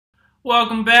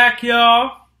Welcome back,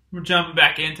 y'all. We're jumping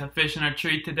back into Fishing Our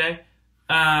Treat today.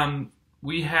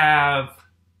 We have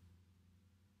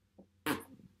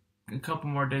a couple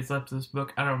more days left of this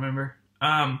book. I don't remember.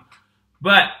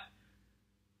 But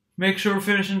make sure we're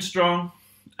finishing strong.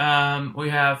 We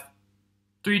have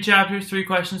 3 chapters, 3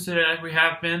 questions today. We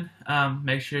have been.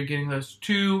 Make sure you're getting those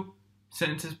 2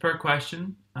 sentences per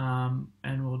question.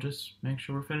 And we'll just make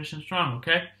sure we're finishing strong,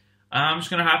 okay? I'm just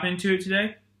going to hop into it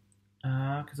today.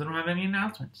 Because I don't have any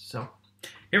announcements. So,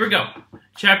 here we go.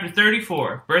 Chapter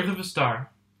 34, Birth of a Star.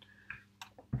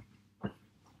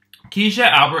 Keisha,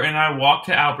 Albert, and I walked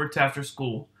to Albert's after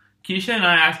school. Keisha and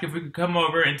I asked if we could come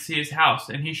over and see his house,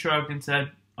 and he shrugged and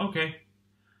said, okay.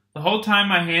 The whole time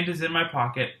my hand is in my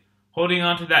pocket, holding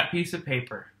onto that piece of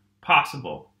paper.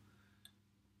 Possible.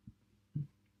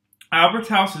 Albert's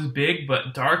house is big,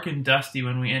 but dark and dusty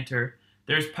when we enter.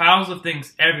 There's piles of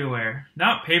things everywhere.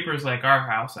 Not papers like our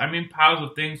house. I mean piles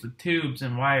of things with tubes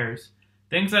and wires.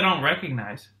 Things I don't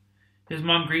recognize. His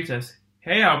mom greets us.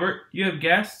 Hey, Albert, you have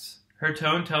guests? Her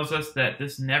tone tells us that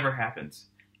this never happens.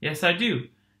 Yes, I do.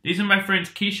 These are my friends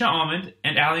Keisha Almond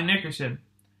and Allie Nickerson.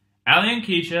 Allie and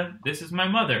Keisha, this is my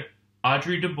mother,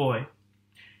 Audrey DuBois.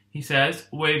 He says,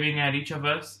 waving at each of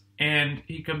us, and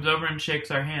he comes over and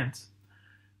shakes our hands.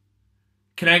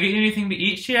 Can I get you anything to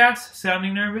eat, she asks,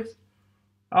 sounding nervous.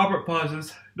 Albert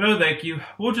pauses. No, thank you.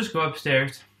 We'll just go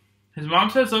upstairs. His mom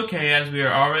says okay as we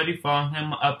are already following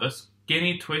him up a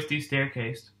skinny, twisty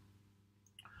staircase.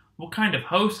 What kind of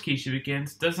host, Keisha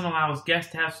begins, doesn't allow his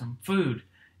guests to have some food?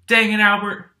 Dang it,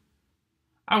 Albert!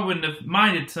 I wouldn't have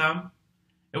minded some.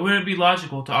 It wouldn't be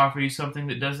logical to offer you something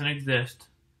that doesn't exist.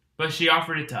 But she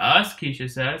offered it to us, Keisha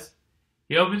says.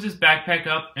 He opens his backpack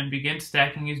up and begins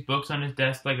stacking his books on his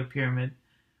desk like a pyramid.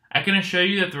 I can assure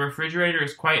you that the refrigerator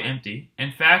is quite empty.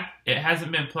 In fact, it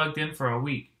hasn't been plugged in for a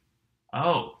week.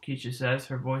 Oh, Keisha says,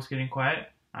 her voice getting quiet.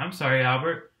 I'm sorry,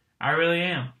 Albert. I really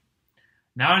am.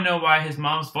 Now I know why his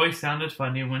mom's voice sounded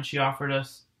funny when she offered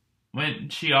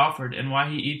and why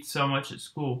he eats so much at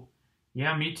school.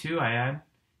 Yeah, me too, I add.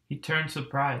 He turns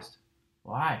surprised.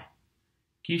 Why?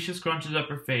 Keisha scrunches up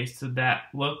her face to that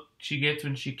look she gets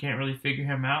when she can't really figure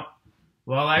him out.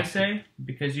 Well, I say,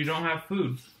 because you don't have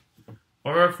food.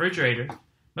 Or a refrigerator.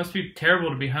 Must be terrible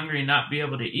to be hungry and not be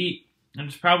able to eat. And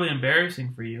it's probably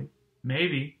embarrassing for you.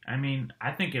 Maybe.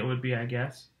 I think it would be, I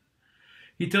guess.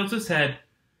 He tilts his head.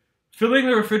 Filling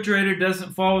the refrigerator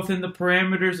doesn't fall within the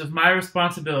parameters of my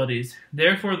responsibilities.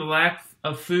 Therefore, the lack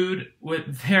of food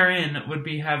therein would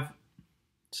be have...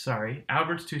 Sorry,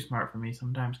 Albert's too smart for me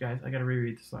sometimes, guys. I gotta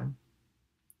reread this line.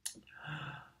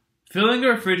 Filling a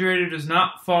refrigerator does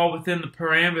not fall within the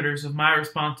parameters of my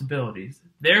responsibilities.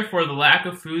 Therefore, the lack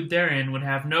of food therein would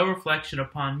have no reflection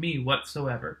upon me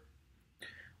whatsoever.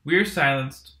 We are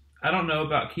silenced. I don't know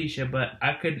about Keisha, but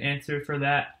I couldn't answer for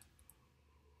that.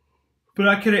 But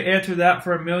I could have answered that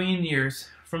for a million years.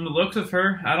 From the looks of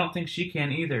her, I don't think she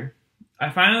can either. I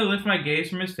finally lift my gaze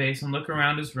from his face and look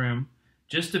around his room.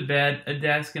 Just a bed, a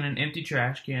desk, and an empty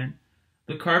trash can.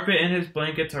 The carpet and his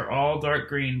blankets are all dark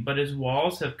green, but his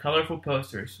walls have colorful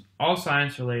posters, all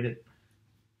science-related.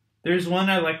 There's one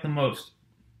I like the most.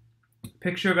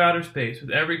 Picture of outer space, with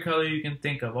every color you can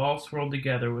think of, all swirled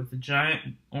together, with a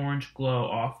giant orange glow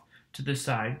off to the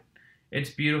side. It's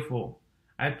beautiful.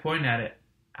 I point at it.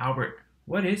 Albert,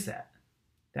 what is that?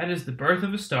 That is the birth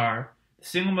of a star, the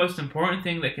single most important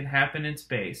thing that can happen in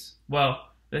space. Well,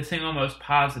 the single most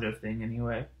positive thing,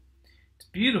 anyway. It's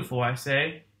beautiful, I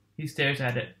say. He stares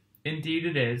at it. Indeed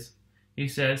it is, he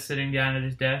says, sitting down at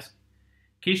his desk.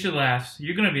 Keisha laughs.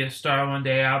 You're going to be a star one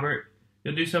day, Albert.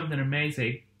 You'll do something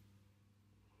amazing.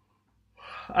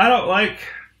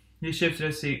 He shifted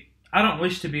his seat. I don't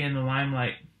wish to be in the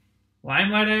limelight.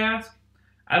 Limelight, I ask?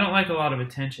 I don't like a lot of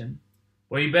attention.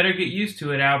 Well, you better get used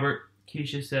to it, Albert,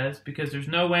 Keisha says, because there's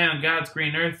no way on God's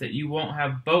green earth that you won't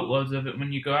have boatloads of it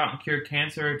when you go out and cure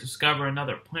cancer or discover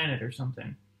another planet or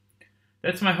something.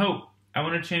 That's my hope. I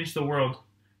want to change the world.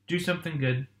 Do something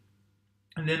good.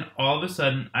 And then all of a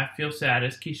sudden, I feel sad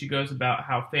as Keisha goes about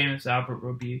how famous Albert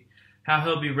will be, how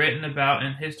he'll be written about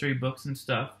in history books and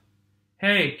stuff.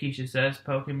 Hey, Keisha says,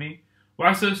 poking me.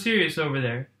 Why so serious over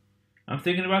there? I'm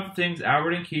thinking about the things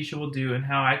Albert and Keisha will do and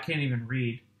how I can't even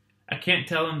read. I can't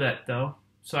tell them that, though,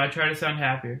 so I try to sound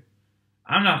happier.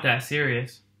 I'm not that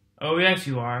serious. Oh, yes,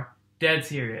 you are. Dead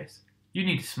serious. You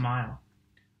need to smile.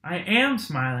 I am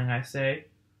smiling, I say.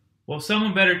 Well,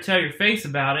 someone better tell your face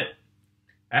about it.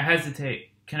 I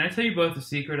hesitate. Can I tell you both a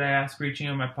secret, I ask, reaching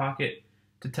in my pocket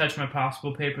to touch my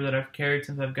possible paper that I've carried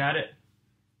since I've got it.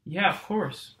 Yeah, of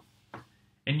course.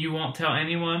 And you won't tell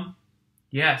anyone?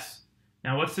 Yes.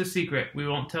 Now what's the secret? We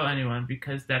won't tell anyone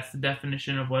because that's the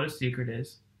definition of what a secret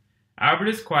is. Albert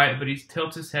is quiet, but he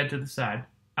tilts his head to the side.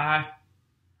 I've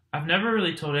never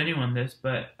really told anyone this,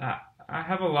 but I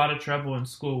have a lot of trouble in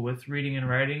school with reading and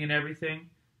writing and everything.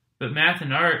 But math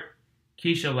and art,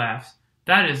 Keisha laughs.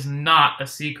 That is not a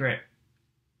secret.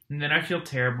 And then I feel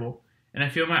terrible, and I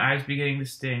feel my eyes beginning to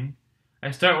sting.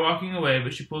 I start walking away,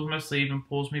 but she pulls my sleeve and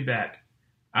pulls me back.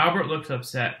 Albert looks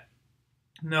upset.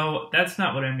 No, that's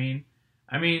not what I mean.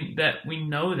 I mean that we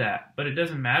know that, but it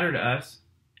doesn't matter to us.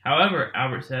 However,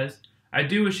 Albert says, I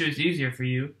do wish it was easier for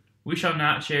you. We shall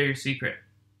not share your secret.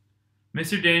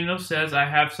 Mr. Daniels says I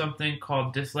have something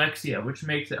called dyslexia, which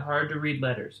makes it hard to read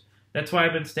letters. That's why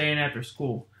I've been staying after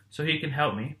school, so he can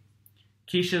help me.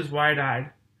 Keisha's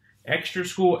wide-eyed. Extra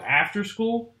school after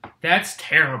school? That's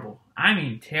terrible. I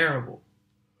mean terrible.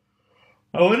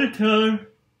 I want to tell her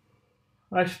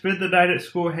I spent the night at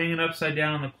school hanging upside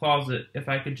down in the closet if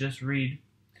I could just read.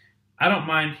 I don't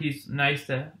mind. He's nice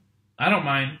to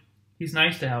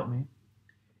help me.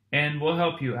 And we'll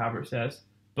help you, Albert says.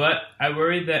 But I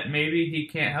worry that maybe he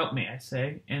can't help me, I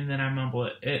say, and then I mumble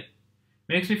it. It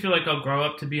makes me feel like I'll grow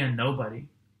up to be a nobody.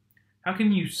 How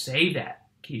can you say that?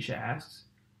 Keisha asks.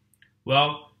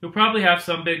 Well, you'll probably have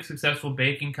some big successful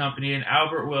baking company, and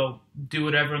Albert will do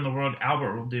whatever in the world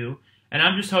Albert will do, and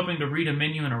I'm just hoping to read a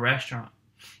menu in a restaurant.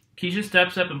 Keisha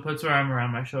steps up and puts her arm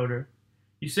around my shoulder.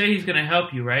 You say he's going to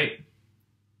help you, right?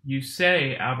 You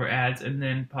say, Albert adds, and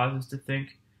then pauses to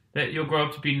think, that you'll grow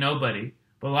up to be nobody.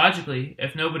 But logically,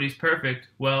 if nobody's perfect,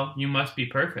 well, you must be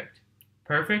perfect.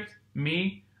 Perfect?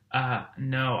 Me?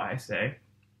 No, I say.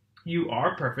 You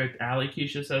are perfect, Allie,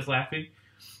 Keisha says, laughing.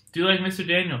 Do like Mr.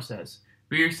 Daniel says.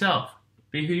 Be yourself.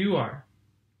 Be who you are.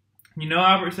 You know,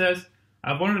 Albert says,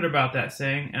 I've wondered about that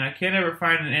saying, and I can't ever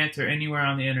find an answer anywhere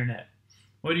on the internet.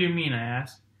 What do you mean, I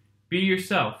ask. Be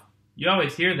yourself. You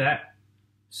always hear that.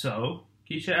 So?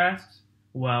 Keisha asks.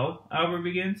 Well, Albert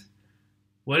begins.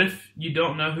 What if you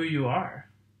don't know who you are?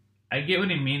 I get what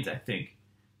he means, I think.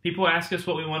 People ask us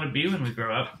what we want to be when we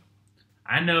grow up.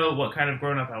 I know what kind of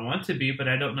grown-up I want to be, but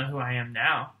I don't know who I am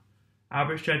now.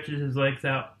 Albert stretches his legs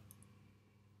out.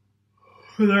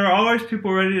 There are always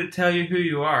people ready to tell you who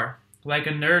you are, like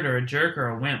a nerd or a jerk or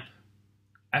a wimp.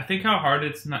 I think how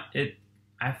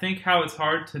it's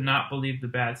hard to not believe the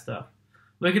bad stuff.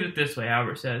 Look at it this way,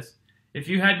 Albert says. If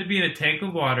you had to be in a tank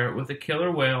of water with a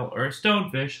killer whale or a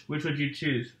stonefish, which would you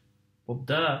choose? Well,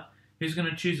 duh. Who's going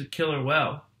to choose a killer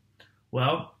whale?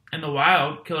 Well, in the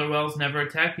wild, killer whales never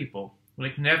attack people.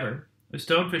 Like, never. A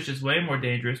stonefish is way more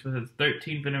dangerous with its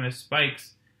 13 venomous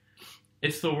spikes.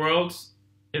 It's the words,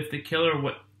 if the killer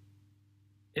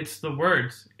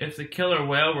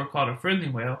whale were called a friendly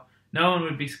whale, no one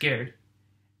would be scared.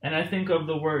 And I think of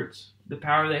the words, the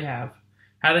power they have,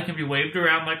 how they can be waved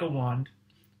around like a wand,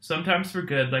 sometimes for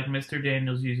good, like Mr.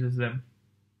 Daniels uses them.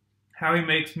 How he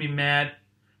makes me mad,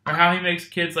 or how he makes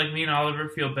kids like me and Oliver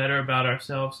feel better about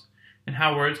ourselves, and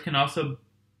how words can also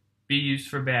be used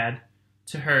for bad,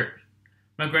 to hurt.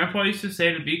 My grandpa used to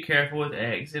say to be careful with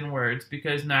eggs and words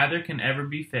because neither can ever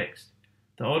be fixed.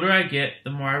 The older I get,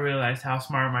 the more I realize how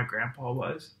smart my grandpa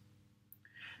was.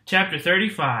 Chapter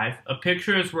 35, A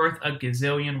Picture is Worth a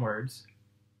Gazillion Words.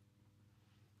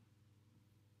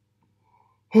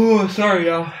 Oh, sorry,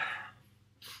 y'all.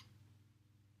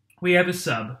 We have a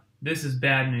sub. This is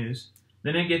bad news.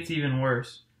 Then it gets even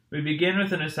worse. We begin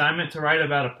with an assignment to write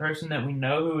about a person that we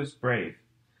know who is brave.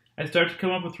 I start to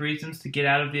come up with reasons to get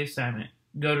out of the assignment.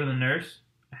 Go to the nurse.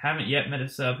 I haven't yet met a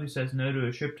sub who says no to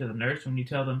a trip to the nurse when you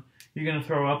tell them you're going to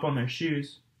throw up on their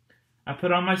shoes. I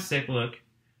put on my sick look.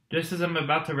 Just as I'm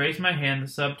about to raise my hand, the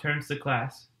sub turns to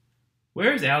class.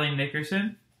 Where's Allie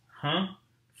Nickerson? Huh?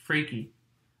 Freaky.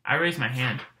 I raise my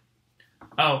hand.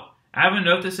 Oh, I have a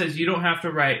note that says you don't have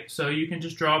to write, so you can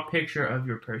just draw a picture of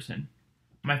your person.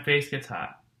 My face gets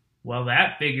hot. Well,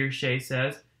 that figures, Shay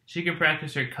says. She can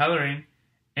practice her coloring,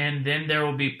 and then there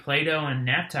will be Play-Doh and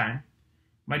nap time.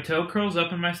 My toe curls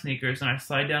up in my sneakers, and I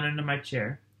slide down into my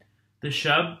chair. The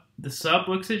sub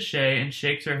looks at Shay and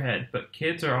shakes her head, but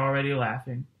kids are already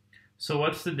laughing. So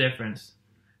what's the difference?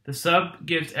 The sub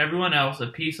gives everyone else a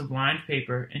piece of lined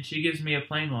paper, and she gives me a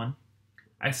plain one.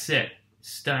 I sit,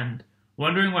 stunned,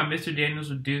 wondering why Mr. Daniels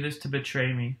would do this to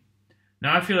betray me.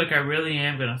 Now I feel like I really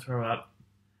am going to throw up.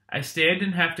 I stand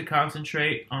and have to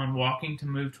concentrate on walking to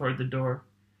move toward the door.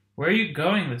 Where are you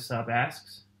going, the sub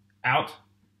asks. Out.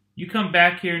 You come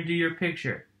back here and do your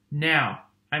picture. Now.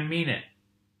 I mean it.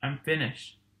 I'm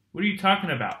finished. What are you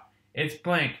talking about? It's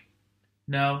blank.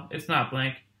 No, it's not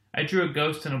blank. I drew a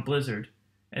ghost in a blizzard.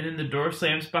 And then the door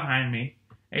slams behind me.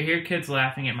 I hear kids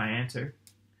laughing at my answer.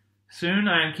 Soon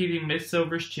I am keeping Miss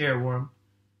Silver's chair warm.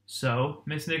 So,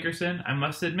 Miss Nickerson, I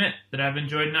must admit that I've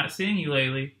enjoyed not seeing you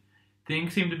lately.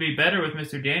 Things seem to be better with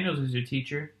Mr. Daniels as your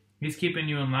teacher. He's keeping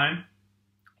you in line.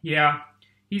 Yeah,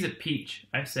 he's a peach,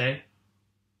 I say,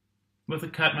 with a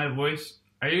cut in my voice.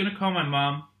 Are you going to call my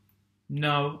mom?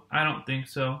 No, I don't think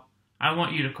so. I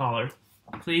want you to call her.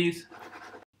 Please?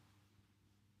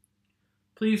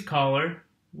 Please call her.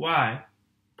 Why?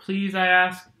 Please, I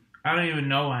ask. I don't even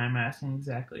know why I'm asking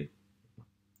exactly.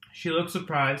 She looks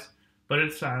surprised, but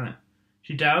it's silent.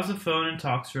 She dials the phone and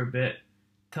talks for a bit.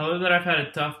 Tell her that I've had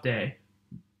a tough day.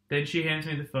 Then she hands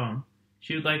me the phone.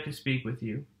 She would like to speak with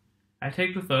you. I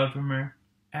take the phone from her.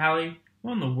 Allie,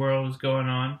 what in the world is going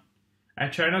on? I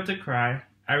try not to cry.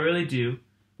 I really do,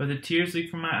 but the tears leak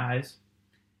from my eyes.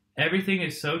 Everything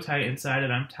is so tight inside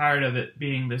and I'm tired of it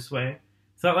being this way.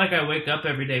 It's not like I wake up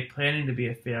every day planning to be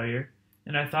a failure,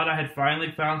 and I thought I had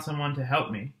finally found someone to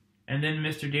help me. And then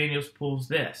Mr. Daniels pulls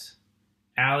this.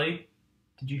 Allie,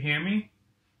 did you hear me?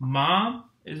 Mom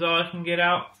is all I can get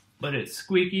out, but it's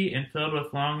squeaky and filled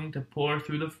with longing to pull her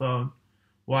through the phone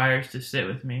wires to sit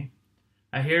with me.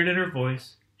 I hear it in her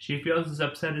voice. She feels as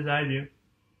upset as I do.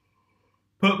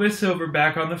 Put Miss Silver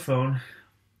back on the phone.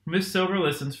 Miss Silver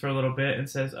listens for a little bit and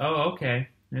says, Oh, okay,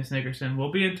 Miss Nickerson,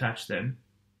 we'll be in touch then.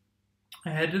 I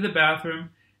head to the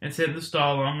bathroom and sit in the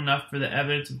stall long enough for the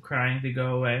evidence of crying to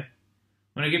go away.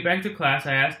 When I get back to class,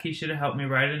 I ask Keisha to help me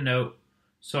write a note,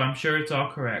 so I'm sure it's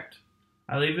all correct.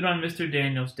 I leave it on Mr.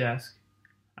 Daniels' desk.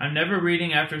 I'm never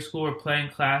reading after school or playing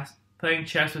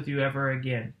chess with you ever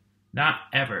again. Not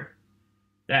ever.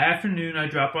 That afternoon, I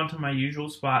drop onto my usual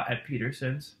spot at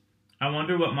Peterson's. I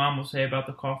wonder what Mom will say about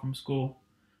the call from school.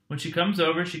 When she comes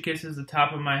over, she kisses the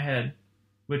top of my head,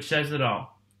 which says it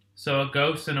all. So a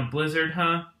ghost in a blizzard,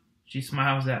 huh? She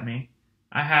smiles at me.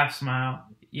 I half smile.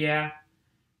 Yeah.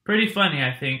 Pretty funny,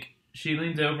 I think. She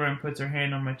leans over and puts her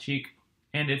hand on my cheek,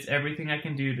 and it's everything I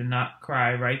can do to not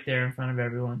cry right there in front of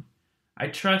everyone. I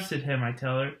trusted him, I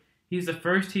tell her. He's the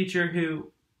first teacher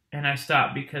who... And I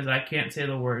stop because I can't say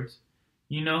the words.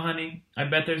 You know, honey, I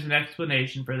bet there's an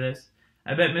explanation for this.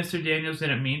 I bet Mr. Daniels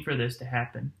didn't mean for this to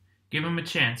happen. Give him a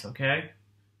chance, okay?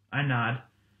 I nod.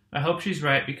 I hope she's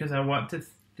right because I want to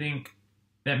think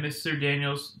that Mr.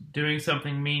 Daniels doing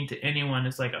something mean to anyone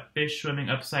is like a fish swimming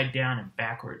upside down and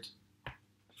backwards.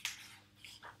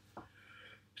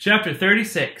 Chapter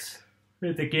 36.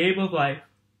 The Game of Life.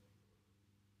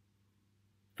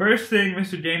 First thing,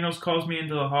 Mr. Daniels calls me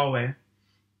into the hallway.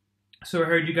 So I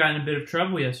heard you got in a bit of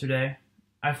trouble yesterday.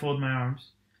 I fold my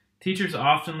arms. Teachers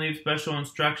often leave special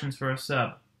instructions for a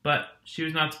sub, but she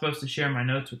was not supposed to share my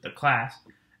notes with the class.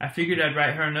 I figured I'd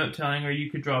write her a note telling her you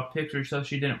could draw a picture so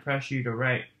she didn't pressure you to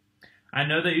write. I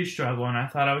know that you struggle, and I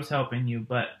thought I was helping you,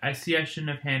 but I see I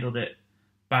shouldn't have handled it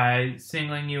by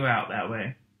singling you out that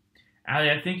way. Allie,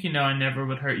 I think you know I never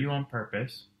would hurt you on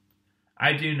purpose.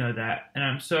 I do know that, and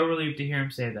I'm so relieved to hear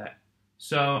him say that.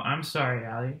 So, I'm sorry,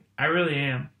 Allie. I really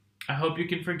am. I hope you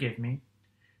can forgive me.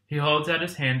 He holds out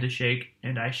his hand to shake,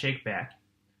 and I shake back.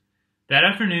 That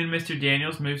afternoon, Mr.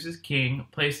 Daniels moves his king,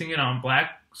 placing it on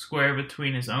black square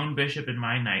between his own bishop and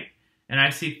my knight, and I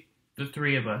see the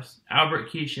three of us, Albert,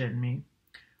 Keisha, and me.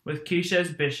 With Keisha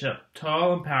as bishop,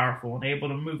 tall and powerful, and able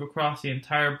to move across the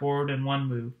entire board in one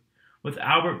move. With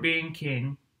Albert being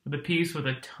king, the piece with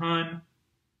a ton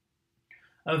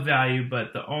of value,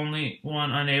 but the only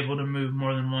one unable to move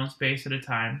more than one space at a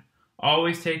time,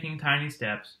 always taking tiny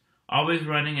steps, always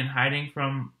running and hiding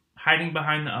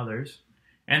behind the others.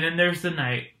 And then there's the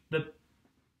knight, the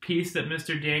piece that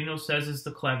Mr. Daniels says is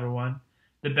the clever one,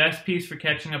 the best piece for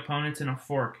catching opponents in a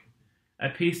fork, a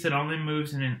piece that only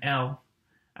moves in an L.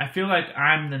 I feel like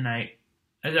I'm the knight,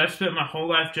 as I've spent my whole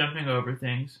life jumping over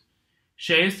things.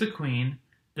 Shay is the queen,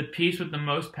 the piece with the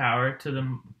most power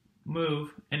to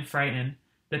move and frighten,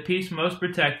 the piece most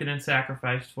protected and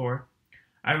sacrificed for.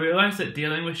 I realize that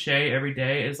dealing with Shay every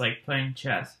day is like playing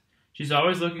chess. She's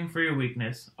always looking for your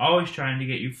weakness, always trying to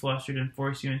get you flustered and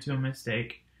force you into a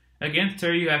mistake. Against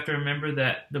her, you have to remember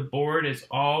that the board is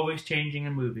always changing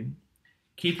and moving.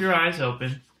 Keep your eyes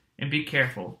open and be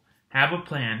careful. Have a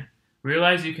plan.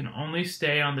 Realize you can only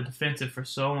stay on the defensive for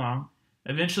so long.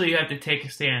 Eventually you have to take a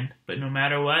stand, but no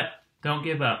matter what, don't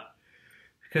give up.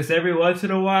 Because every once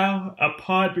in a while, a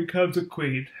pawn becomes a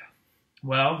queen.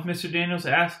 Well, Mr. Daniels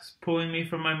asks, pulling me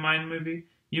from my mind movie,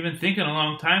 you've been thinking a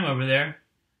long time over there.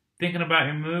 Thinking about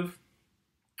your move?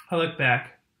 I look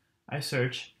back. I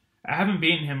search. I haven't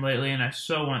beaten him lately, and I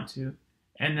so want to.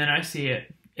 And then I see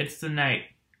it. It's the knight.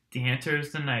 The answer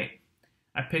is the knight.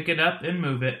 I pick it up and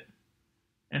move it,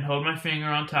 and hold my finger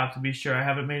on top to be sure I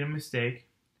haven't made a mistake.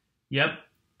 Yep,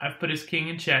 I've put his king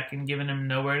in check and given him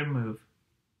nowhere to move.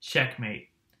 Checkmate.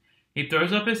 He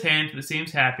throws up his hands but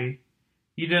seems happy.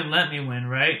 You didn't let me win,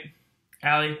 right?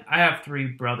 Allie, I have 3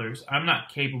 brothers. I'm not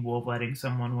capable of letting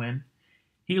someone win.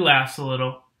 He laughs a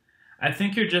little. I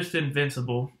think you're just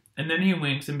invincible. And then he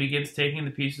winks and begins taking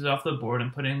the pieces off the board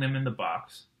and putting them in the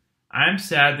box. I'm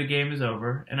sad the game is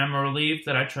over, and I'm relieved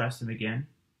that I trust him again.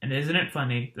 And isn't it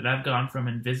funny that I've gone from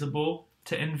invisible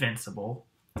to invincible?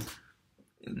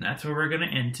 And that's where we're going to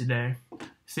end today.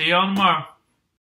 See y'all tomorrow.